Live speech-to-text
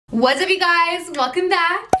What's up, you guys? Welcome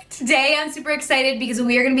back. Today I'm super excited because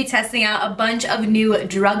we are going to be testing out a bunch of new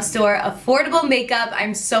drugstore affordable makeup.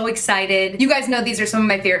 I'm so excited. You guys know these are some of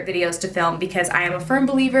my favorite videos to film because I am a firm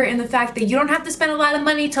believer in the fact that you don't have to spend a lot of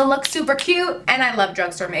money to look super cute, and I love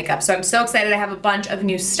drugstore makeup. So I'm so excited. I have a bunch of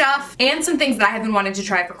new stuff and some things that I have been wanting to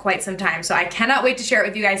try for quite some time. So I cannot wait to share it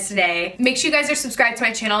with you guys today. Make sure you guys are subscribed to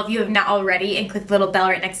my channel if you have not already, and click the little bell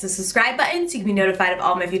right next to the subscribe button so you can be notified of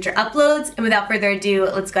all my future uploads. And without further ado,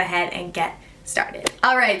 let's go ahead and get started.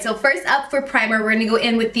 Alright, so first up for primer, we're going to go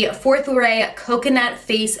in with the Fourth Ray Coconut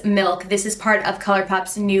Face Milk. This is part of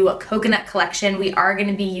ColourPop's new coconut collection. We are going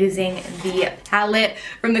to be using the palette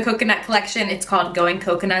from the coconut collection. It's called Going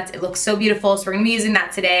Coconuts. It looks so beautiful, so we're going to be using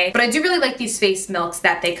that today. But I do really like these face milks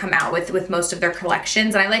that they come out with most of their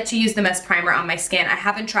collections, and I like to use them as primer on my skin. I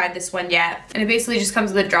haven't tried this one yet, and it basically just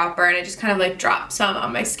comes with a dropper, and I just kind of like drop some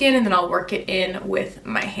on my skin, and then I'll work it in with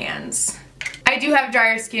my hands. I do have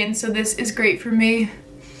drier skin, so this is great for me.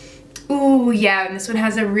 Ooh, yeah, and this one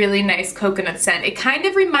has a really nice coconut scent. It kind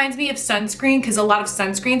of reminds me of sunscreen because a lot of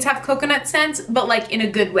sunscreens have coconut scents, but like in a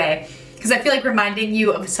good way. Because I feel like reminding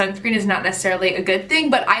you of sunscreen is not necessarily a good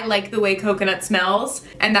thing, but I like the way coconut smells,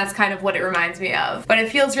 and that's kind of what it reminds me of. But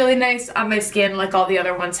it feels really nice on my skin like all the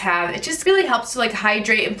other ones have. It just really helps to like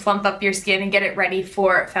hydrate and plump up your skin and get it ready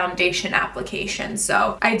for foundation application.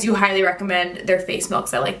 So I do highly recommend their face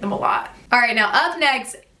milks. I like them a lot. Alright, now up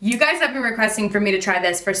next, you guys have been requesting for me to try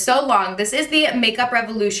this for so long. This is the Makeup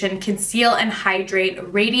Revolution Conceal and Hydrate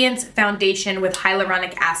Radiance Foundation with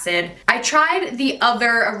Hyaluronic Acid. I tried the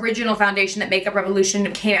other original foundation that Makeup Revolution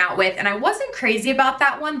came out with, and I wasn't crazy about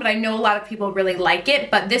that one, but I know a lot of people really like it.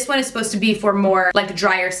 But this one is supposed to be for more like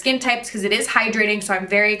drier skin types because it is hydrating, so I'm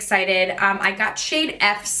very excited. I got shade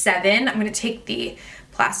F7. I'm going to take the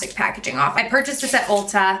plastic packaging off. I purchased this at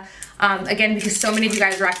Ulta. Again, because so many of you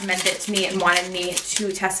guys recommended it to me and wanted me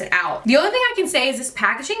to test it out. The only thing I can say is this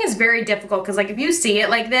packaging is very difficult because like if you see it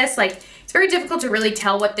like this, like it's very difficult to really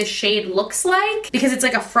tell what this shade looks like because it's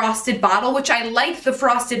like a frosted bottle, which I like the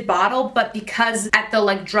frosted bottle, but because at the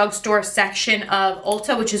like drugstore section of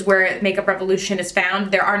Ulta, which is where Makeup Revolution is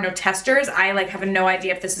found, there are no testers. I like have no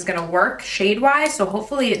idea if this is gonna work shade-wise, so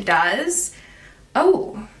hopefully it does.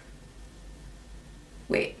 Oh.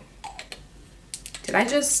 Wait. Did I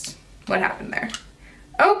just... What happened there?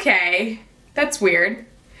 Okay, that's weird.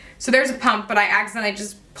 So there's a pump, but I accidentally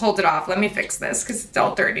just pulled it off. Let me fix this because it's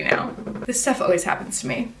all dirty now. This stuff always happens to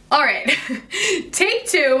me. All right, take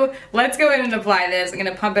two. Let's go in and apply this. I'm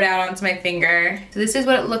gonna pump it out onto my finger. So this is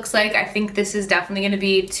what it looks like. I think this is definitely gonna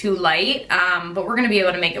be too light, but we're gonna be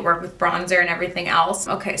able to make it work with bronzer and everything else.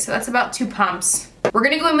 Okay, so that's about 2 pumps. We're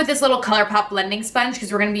gonna go in with this little ColourPop blending sponge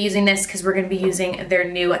because we're gonna be using this because we're gonna be using their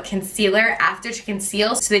new concealer after to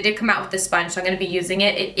conceal. So they did come out with this sponge, so I'm gonna be using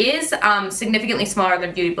it. It is significantly smaller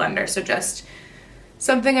than Beauty Blender, so just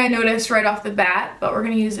something I noticed right off the bat, but we're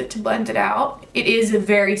gonna use it to blend it out. It is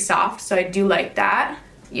very soft, so I do like that.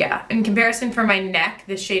 Yeah, in comparison for my neck,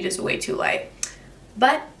 this shade is way too light.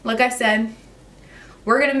 But like I said,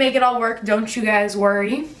 we're gonna make it all work, don't you guys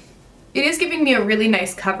worry. It is giving me a really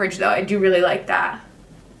nice coverage though. I do really like that.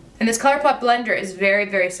 And this ColourPop blender is very,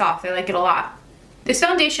 very soft. I like it a lot. This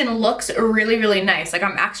foundation looks really, really nice. Like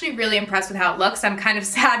I'm actually really impressed with how it looks. I'm kind of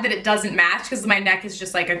sad that it doesn't match because my neck is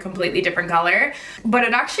just like a completely different color. But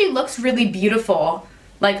it actually looks really beautiful.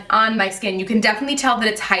 Like on my skin. You can definitely tell that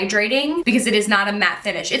it's hydrating because it is not a matte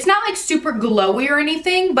finish. It's not like super glowy or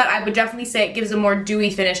anything, but I would definitely say it gives a more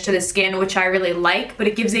dewy finish to the skin, which I really like, but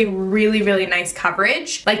it gives a really, really nice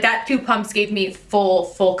coverage. Like that 2 pumps gave me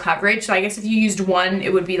full coverage. So I guess if you used one,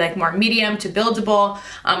 it would be like more medium to buildable,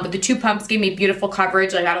 but the 2 pumps gave me beautiful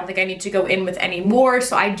coverage. Like I don't think I need to go in with any more,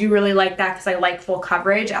 so I do really like that because I like full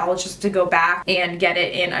coverage. I'll just have to go back and get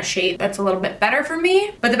it in a shade that's a little bit better for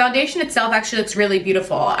me. But the foundation itself actually looks really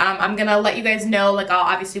beautiful. I'm gonna let you guys know, like I'll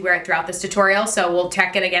obviously wear it throughout this tutorial, so we'll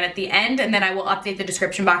check it again at the end, and then I will update the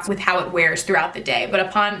description box with how it wears throughout the day. But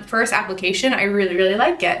upon first application, I really, really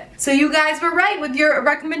like it. So you guys were right with your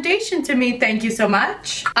recommendation to me. Thank you so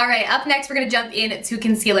much. All right, up next, we're gonna jump into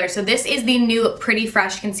concealer. So this is the new Pretty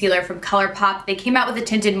Fresh concealer from ColourPop. They came out with a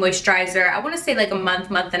tinted moisturizer, I wanna say like a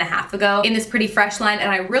month and a half ago in this Pretty Fresh line,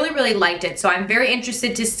 and I really, really liked it. So I'm very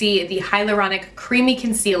interested to see the Hyaluronic Creamy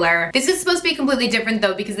Concealer. This is supposed to be completely different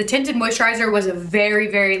though, because the tinted moisturizer was a very,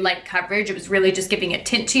 very light coverage. It was really just giving a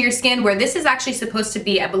tint to your skin, where this is actually supposed to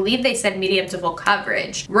be, I believe they said medium to full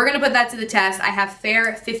coverage. We're gonna put that to the test. I have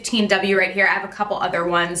Fair 15W right here. I have a couple other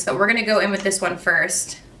ones, but we're gonna go in with this one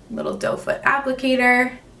first. Little doe foot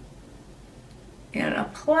applicator and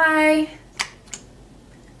apply.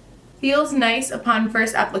 Feels nice upon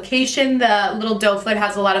first application. The little doe foot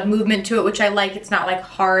has a lot of movement to it, which I like. It's not like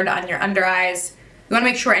hard on your under eyes. You wanna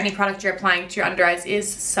make sure any product you're applying to your under eyes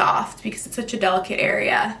is soft because it's such a delicate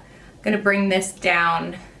area. I'm gonna bring this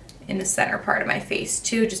down in the center part of my face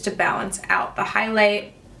too, just to balance out the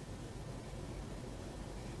highlight.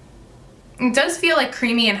 It does feel like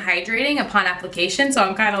creamy and hydrating upon application, so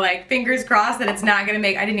I'm kind of like fingers crossed that it's not gonna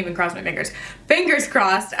make, I didn't even cross my fingers. Fingers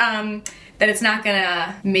crossed that it's not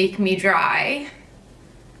gonna make me dry.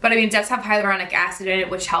 But I mean, it does have hyaluronic acid in it,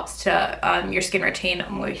 which helps to your skin retain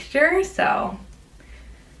moisture, so.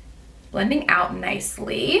 Blending out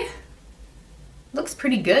nicely. Looks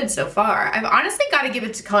pretty good so far. I've honestly gotta give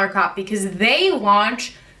it to ColourPop because they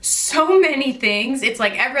launch so many things. It's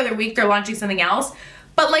like every other week they're launching something else.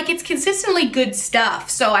 But like it's consistently good stuff.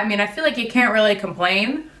 So I mean, I feel like you can't really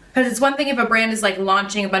complain. Because it's one thing if a brand is like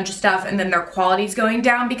launching a bunch of stuff and then their quality's going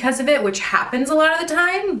down because of it, which happens a lot of the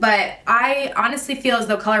time. But I honestly feel as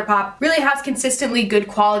though ColourPop really has consistently good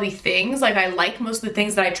quality things. Like I like most of the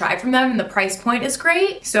things that I try from them and the price point is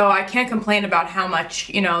great. So I can't complain about how much,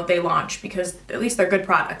 you know, they launch because at least they're good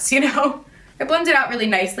products, you know? It blends it out really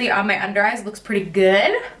nicely on my under eyes. Looks pretty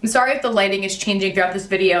good. I'm sorry if the lighting is changing throughout this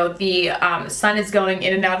video. The sun is going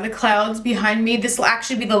in and out of the clouds behind me. This will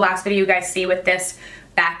actually be the last video you guys see with this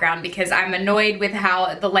background because I'm annoyed with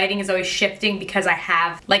how the lighting is always shifting because I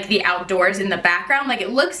have like the outdoors in the background. Like it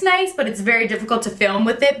looks nice, but it's very difficult to film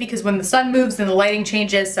with it because when the sun moves then the lighting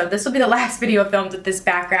changes. So this will be the last video filmed with this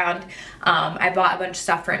background. I bought a bunch of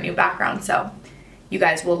stuff for a new background, so you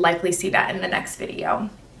guys will likely see that in the next video.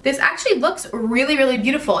 This actually looks really, really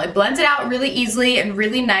beautiful. It blends it out really easily and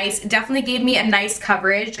really nice. It definitely gave me a nice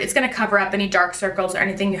coverage. It's gonna cover up any dark circles or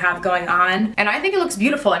anything you have going on. And I think it looks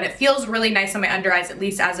beautiful and it feels really nice on my under eyes, at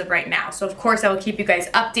least as of right now. So of course I will keep you guys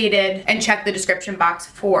updated and check the description box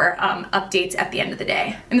for updates at the end of the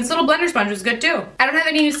day. And this little blender sponge was good too. I don't have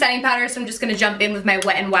any new setting powder, so I'm just gonna jump in with my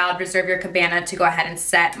Wet n Wild Reserve Your Cabana to go ahead and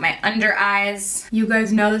set my under eyes. You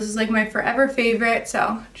guys know this is like my forever favorite, so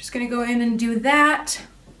I'm just gonna go in and do that.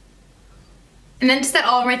 And then to set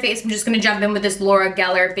all over my face, I'm just gonna jump in with this Laura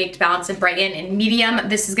Geller Baked Balance and Brighten in medium.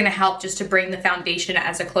 This is gonna help just to bring the foundation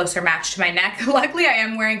as a closer match to my neck. Luckily, I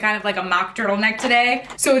am wearing kind of like a mock turtleneck today,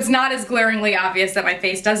 so it's not as glaringly obvious that my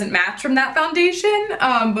face doesn't match from that foundation,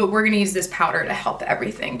 but we're gonna use this powder to help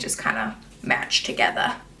everything just kind of match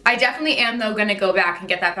together. I definitely am though gonna go back and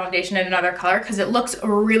get that foundation in another color because it looks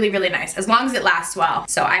really, really nice, as long as it lasts well.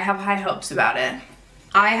 So I have high hopes about it.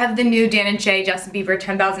 I have the new Dan and Shay Justin Bieber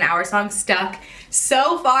 10,000 Hours song stuck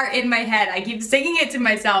so far in my head. I keep singing it to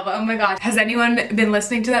myself. Oh my gosh. Has anyone been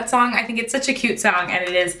listening to that song? I think it's such a cute song and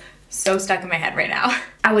it is so stuck in my head right now.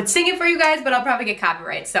 I would sing it for you guys, but I'll probably get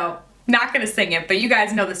copyright, so not gonna sing it, but you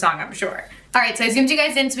guys know the song, I'm sure. All right, so I zoomed you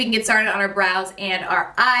guys in so we can get started on our brows and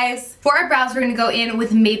our eyes. For our brows, we're gonna go in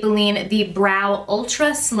with Maybelline, the Brow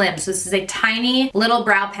Ultra Slim. So this is a tiny little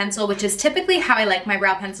brow pencil, which is typically how I like my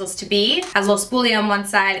brow pencils to be. Has a little spoolie on one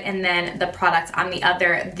side and then the product on the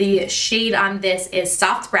other. The shade on this is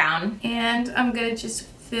Soft Brown. And I'm gonna just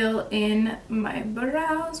fill in my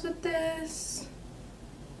brows with this.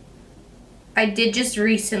 I did just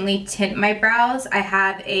recently tint my brows. I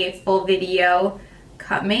have a full video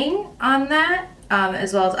coming on that,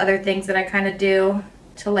 as well as other things that I kind of do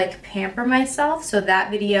to like pamper myself, so that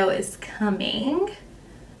video is coming.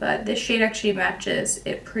 But this shade actually matches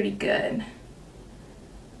it pretty good.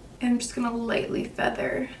 And I'm just gonna lightly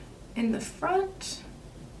feather in the front.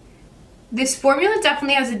 This formula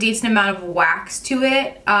definitely has a decent amount of wax to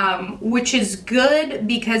it, which is good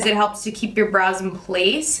because it helps to keep your brows in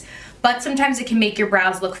place. But sometimes it can make your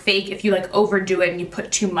brows look fake if you like overdo it and you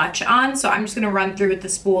put too much on. So I'm just gonna run through with the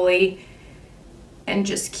spoolie and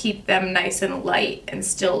just keep them nice and light and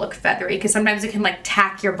still look feathery, because sometimes it can like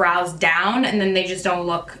tack your brows down and then they just don't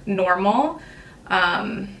look normal.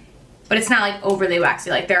 But it's not like overly waxy.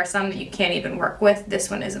 Like there are some that you can't even work with. This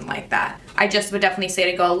one isn't like that. I just would definitely say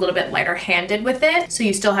to go a little bit lighter handed with it, so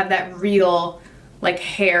you still have that real like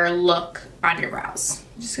hair look on your brows.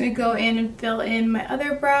 I'm just gonna go in and fill in my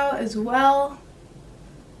other brow as well.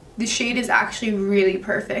 The shade is actually really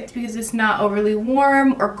perfect because it's not overly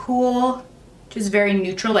warm or cool, just very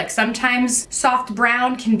neutral. Like sometimes soft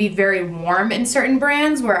brown can be very warm in certain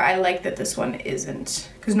brands, where I like that this one isn't,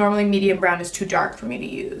 because normally medium brown is too dark for me to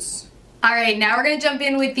use. All right, now we're gonna jump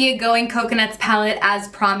in with the Going Coconuts palette as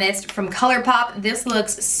promised from ColourPop. This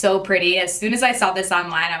looks so pretty. As soon as I saw this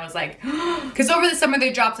online, I was like, because over the summer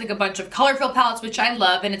they dropped like a bunch of color fill palettes, which I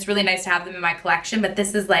love, and it's really nice to have them in my collection, but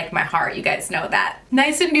this is like my heart, you guys know that.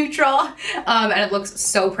 Nice and neutral, and it looks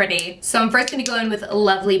so pretty. So I'm first gonna go in with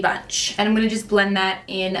Lovely Bunch, and I'm gonna just blend that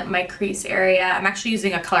in my crease area. I'm actually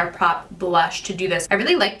using a ColourPop blush to do this. I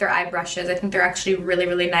really like their eye brushes. I think they're actually really,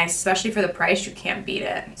 really nice, especially for the price. You can't beat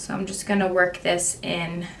it. So I'm just gonna work this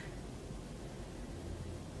in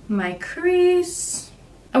my crease.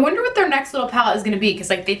 I wonder what their next little palette is gonna be, because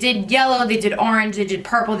like they did yellow, they did orange, they did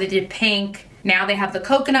purple, they did pink. Now they have the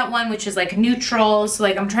coconut one, which is like neutral. So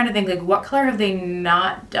like I'm trying to think, like what color have they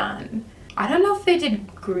not done? I don't know if they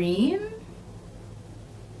did green.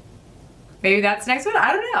 Maybe that's next one,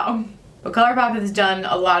 I don't know. But ColourPop has done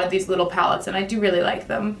a lot of these little palettes and I do really like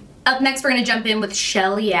them. Up next, we're gonna jump in with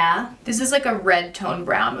Shell Yeah. This is like a red tone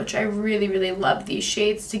brown, which I really, really love these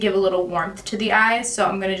shades to give a little warmth to the eyes. So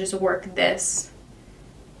I'm gonna just work this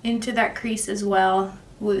into that crease as well.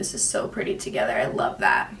 Ooh, this is so pretty together, I love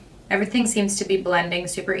that. Everything seems to be blending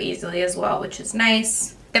super easily as well, which is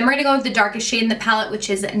nice. Then we're gonna go with the darkest shade in the palette,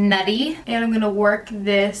 which is Nutty. And I'm gonna work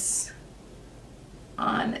this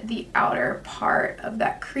on the outer part of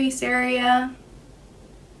that crease area.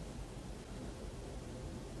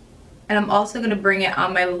 And I'm also going to bring it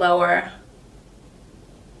on my lower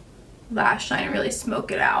lash line and really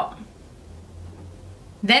smoke it out.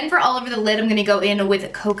 Then for all over the lid, I'm going to go in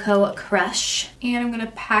with Cocoa Crush. And I'm going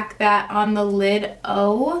to pack that on the lid.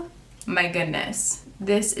 Oh my goodness.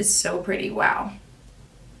 This is so pretty. Wow.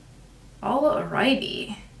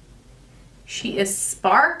 Alrighty. She is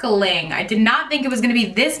sparkling. I did not think it was going to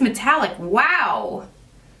be this metallic. Wow.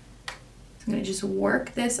 So I'm going to just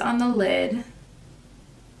work this on the lid.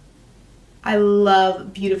 I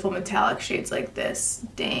love beautiful metallic shades like this.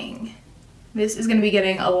 Dang. This is going to be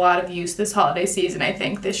getting a lot of use this holiday season, I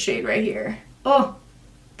think, this shade right here. Oh.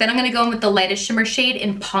 Then I'm going to go in with the lightest shimmer shade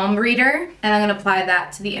in Palm Reader. And I'm going to apply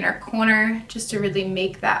that to the inner corner just to really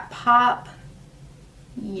make that pop.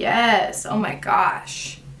 Yes. Oh my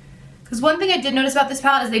gosh. Because one thing I did notice about this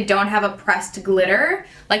palette is they don't have a pressed glitter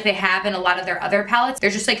like they have in a lot of their other palettes.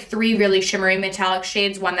 There's just like 3 really shimmery metallic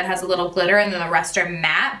shades, one that has a little glitter, and then the rest are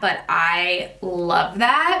matte, but I love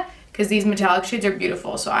that because these metallic shades are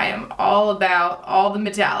beautiful. So I am all about all the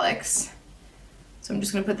metallics. So I'm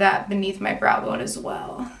just gonna put that beneath my brow bone as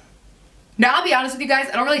well. Now, I'll be honest with you guys,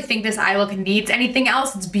 I don't really think this eye look needs anything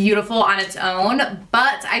else. It's beautiful on its own,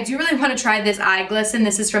 but I do really want to try this eye glisten.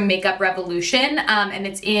 This is from Makeup Revolution, and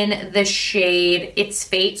it's in the shade It's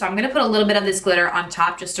Fate. So I'm going to put a little bit of this glitter on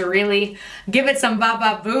top just to really give it some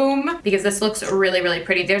ba-ba boom, because this looks really, really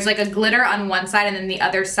pretty. There's like a glitter on one side, and then the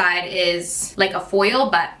other side is like a foil,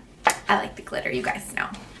 but I like the glitter, you guys know.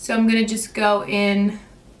 So I'm going to just go in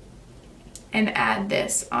and add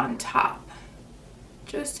this on top,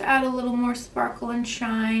 just to add a little more sparkle and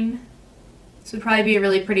shine. This would probably be a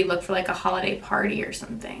really pretty look for like a holiday party or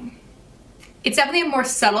something. It's definitely a more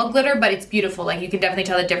subtle glitter, but it's beautiful. Like you can definitely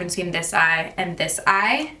tell the difference between this eye and this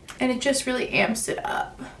eye, and it just really amps it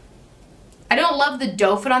up. I don't love the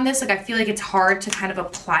doe foot on this. Like I feel like it's hard to kind of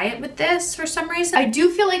apply it with this for some reason. I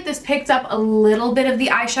do feel like this picked up a little bit of the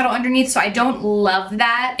eyeshadow underneath, so I don't love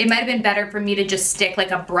that. It might have been better for me to just stick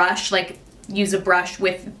like a brush, like use a brush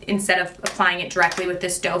with, instead of applying it directly with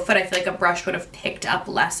this doe foot. I feel like a brush would have picked up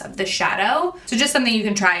less of the shadow. So just something you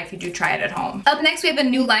can try if you do try it at home. Up next, we have a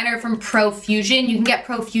new liner from Profusion. You can get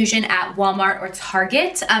Profusion at Walmart or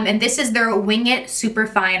Target. And this is their Wing It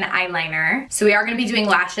Superfine Eyeliner. So we are going to be doing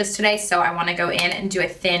lashes today, so I want to go in and do a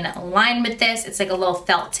thin line with this. It's like a little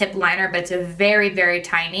felt tip liner, but it's a very, very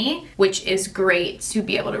tiny, which is great to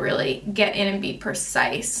be able to really get in and be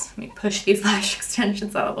precise. Let me push these lash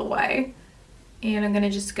extensions out of the way. And I'm gonna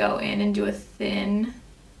just go in and do a thin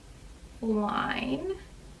line.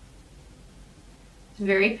 It's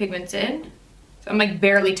very pigmented. So I'm like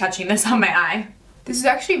barely touching this on my eye. This is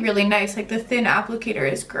actually really nice. Like the thin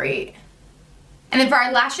applicator is great. And then for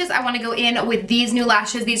our lashes, I want to go in with these new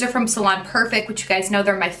lashes. These are from Salon Perfect, which you guys know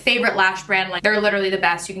they're my favorite lash brand. Like they're literally the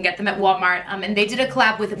best. You can get them at Walmart. And they did a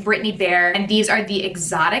collab with Brittany Bear, and these are the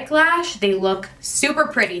exotic lash. They look super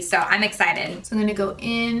pretty, so I'm excited. So I'm gonna go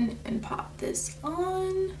in and pop this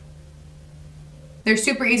on. They're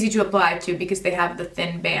super easy to apply too because they have the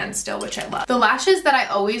thin band still, which I love. The lashes that I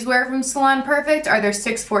always wear from Salon Perfect are their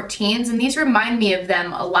 614s, and these remind me of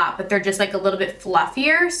them a lot, but they're just like a little bit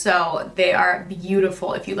fluffier, so they are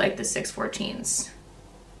beautiful if you like the 614s.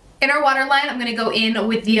 In our waterline, I'm gonna go in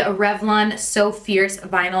with the Revlon So Fierce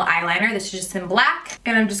Vinyl Eyeliner. This is just in black,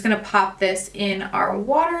 and I'm just gonna pop this in our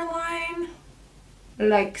waterline.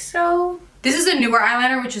 like so. This is a newer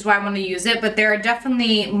eyeliner, which is why I want to use it, but there are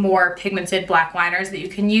definitely more pigmented black liners that you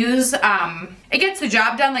can use. It gets the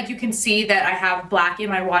job done. Like, you can see that I have black in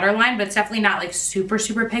my waterline, but it's definitely not like super,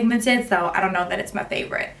 super pigmented, so I don't know that it's my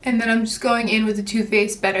favorite. And then I'm just going in with the Too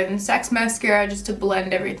Faced Better Than Sex mascara just to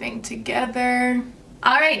blend everything together.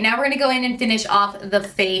 Alright, now we're going to go in and finish off the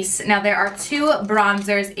face. Now there are two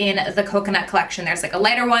bronzers in the Coconut collection. There's like a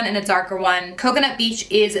lighter one and a darker one. Coconut Beach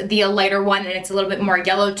is the lighter one and it's a little bit more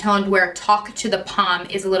yellow toned, where Talk to the Palm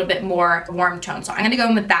is a little bit more warm toned. So I'm going to go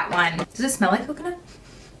in with that one. Does it smell like coconut?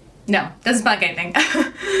 No, doesn't smell like anything.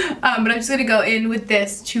 But I'm just going to go in with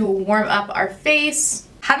this to warm up our face.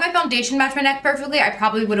 Had my foundation match my neck perfectly, I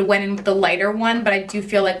probably would have went in with the lighter one, but I do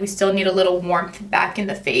feel like we still need a little warmth back in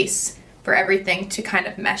the face for everything to kind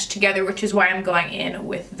of mesh together, which is why I'm going in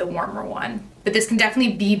with the warmer one. But this can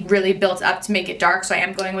definitely be really built up to make it dark, so I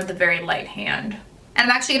am going with a very light hand.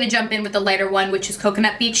 And I'm actually going to jump in with the lighter one, which is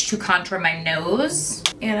Coconut Beach, to contour my nose.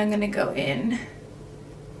 And I'm going to go in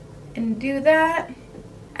and do that.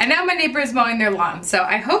 And now my neighbor is mowing their lawn, so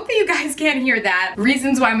I hope that you guys can hear that.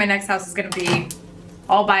 Reasons why my next house is going to be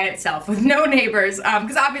all by itself with no neighbors,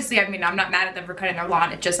 because obviously, I mean, I'm not mad at them for cutting their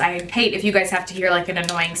lawn. It just, I hate if you guys have to hear like an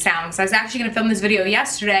annoying sound. So I was actually gonna film this video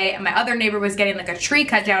yesterday, and my other neighbor was getting like a tree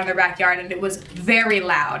cut down in their backyard, and it was very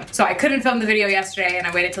loud. So I couldn't film the video yesterday, and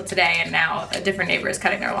I waited till today, and now a different neighbor is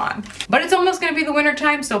cutting their lawn. But it's almost gonna be the winter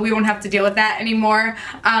time, so we won't have to deal with that anymore.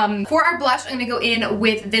 For our blush, I'm gonna go in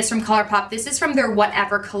with this from ColourPop. This is from their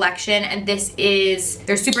Whatever collection, and this is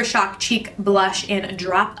their Super Shock Cheek Blush in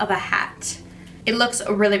Drop of a Hat. It looks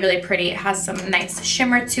really, really pretty. It has some nice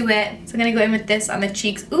shimmer to it. So I'm gonna go in with this on the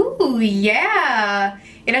cheeks. Ooh, yeah!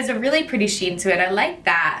 It has a really pretty sheen to it. I like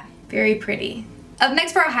that. Very pretty. Up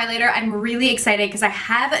next for our highlighter, I'm really excited because I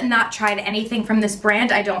have not tried anything from this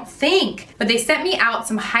brand, I don't think. But they sent me out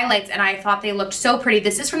some highlights and I thought they looked so pretty.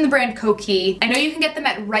 This is from the brand Koki. I know you can get them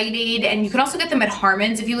at Rite Aid, and you can also get them at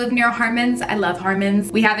Harmon's if you live near Harmon's. I love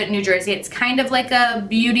Harmon's. We have it in New Jersey. It's kind of like a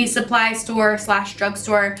beauty supply store /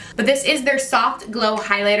 drugstore. But this is their Soft Glow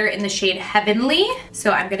highlighter in the shade Heavenly.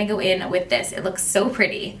 So I'm gonna go in with this. It looks so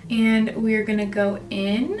pretty. And we're gonna go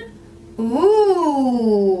in.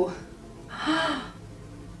 Ooh.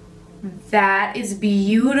 That is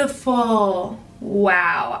beautiful.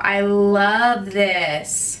 Wow, I love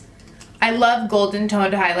this. I love golden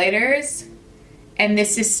toned highlighters, and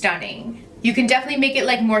this is stunning. You can definitely make it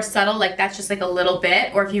like more subtle, like that's just like a little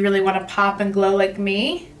bit, or if you really want to pop and glow like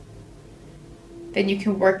me, then you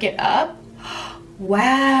can work it up.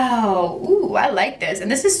 Wow, ooh, I like this.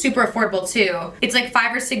 And this is super affordable too. It's like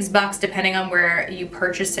 $5 or $6 depending on where you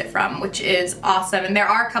purchase it from, which is awesome. And there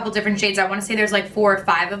are a couple different shades. I want to say there's like 4 or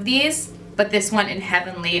 5 of these, but this one in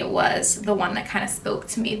Heavenly was the one that kind of spoke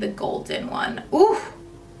to me, the golden one. Ooh,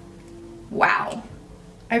 wow.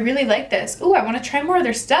 I really like this. Ooh, I want to try more of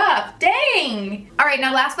their stuff. Dang! Alright,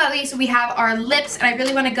 now last but not least, we have our lips, and I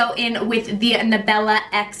really want to go in with the Nabella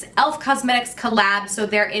X e.l.f. Cosmetics collab. So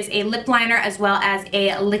there is a lip liner as well as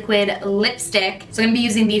a liquid lipstick. So I'm going to be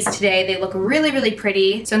using these today. They look really, really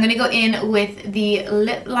pretty. So I'm going to go in with the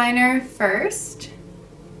lip liner first.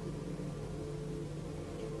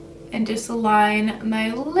 And just align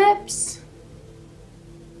my lips.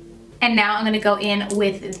 And now I'm going to go in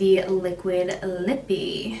with the liquid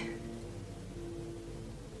lippy.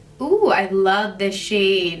 Ooh, I love this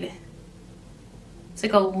shade. It's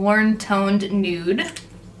like a warm toned nude.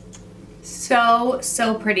 So,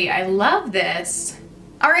 so pretty. I love this.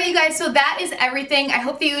 Alright you guys, so that is everything. I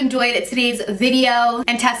hope that you enjoyed today's video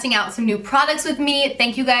and testing out some new products with me.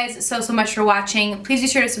 Thank you guys so, so much for watching. Please be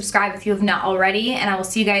sure to subscribe if you have not already, and I will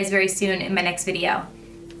see you guys very soon in my next video.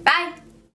 Bye!